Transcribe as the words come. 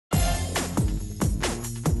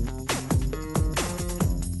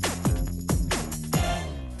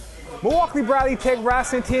Milwaukee Bradley Tech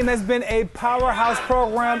wrestling team has been a powerhouse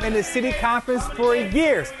program in the city conference for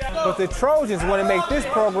years, but the Trojans want to make this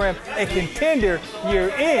program a contender year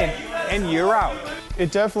in and year out.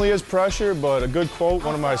 It definitely is pressure, but a good quote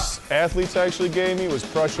one of my athletes actually gave me was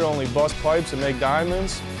pressure only busts pipes and make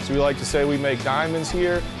diamonds. So we like to say we make diamonds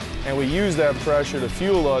here, and we use that pressure to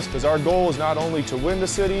fuel us because our goal is not only to win the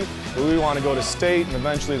city, but we want to go to state and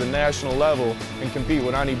eventually the national level and compete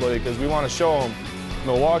with anybody because we want to show them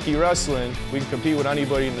Milwaukee wrestling, we can compete with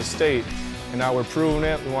anybody in the state. And now we're proving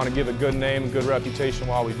it. We want to give a good name and good reputation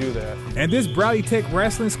while we do that. And this Bradley Tech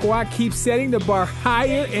wrestling squad keeps setting the bar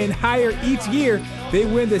higher and higher each year they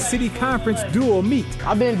win the city conference dual meet.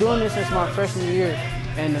 I've been doing this since my freshman year,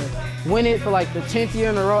 and win it for like the 10th year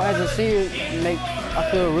in a row as a senior, I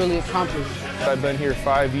feel really accomplished. I've been here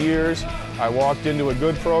 5 years. I walked into a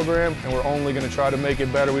good program, and we're only going to try to make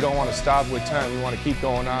it better. We don't want to stop with 10. We want to keep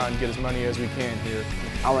going on and get as many as we can here.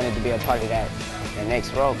 I wanted to be a part of that, the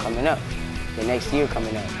next row coming up, the next year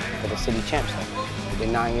coming up for the city champs. The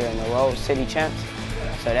 9 year in a row city champs,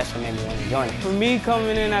 so that's what made me want to join it. For me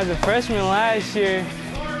coming in as a freshman last year,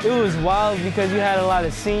 it was wild because you had a lot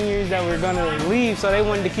of seniors that were going to leave, so they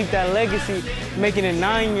wanted to keep that legacy, making it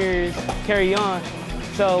 9 years carry on.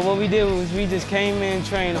 So what we did was we just came in,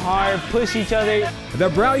 trained hard, pushed each other. The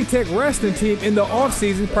Bradley Tech wrestling team in the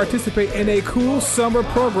off-season participate in a cool summer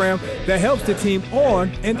program that helps the team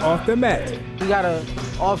on and off the mat. We got an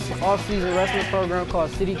off-season wrestling program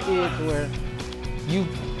called City Kids where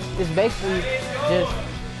it's basically just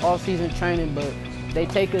off-season training, but they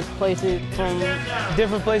take us places from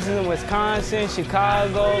different places in Wisconsin,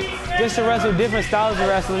 Chicago, just to wrestle different styles of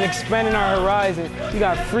wrestling, expanding our horizon. You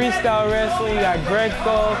got freestyle wrestling, you got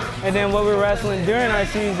Greco, and then what we're wrestling during our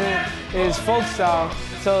season is folk style.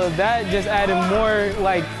 So that just added more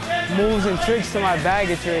like moves and tricks to my bag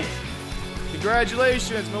of tricks.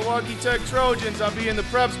 Congratulations, Milwaukee Tech Trojans, on being the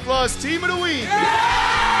Preps Plus Team of the Week.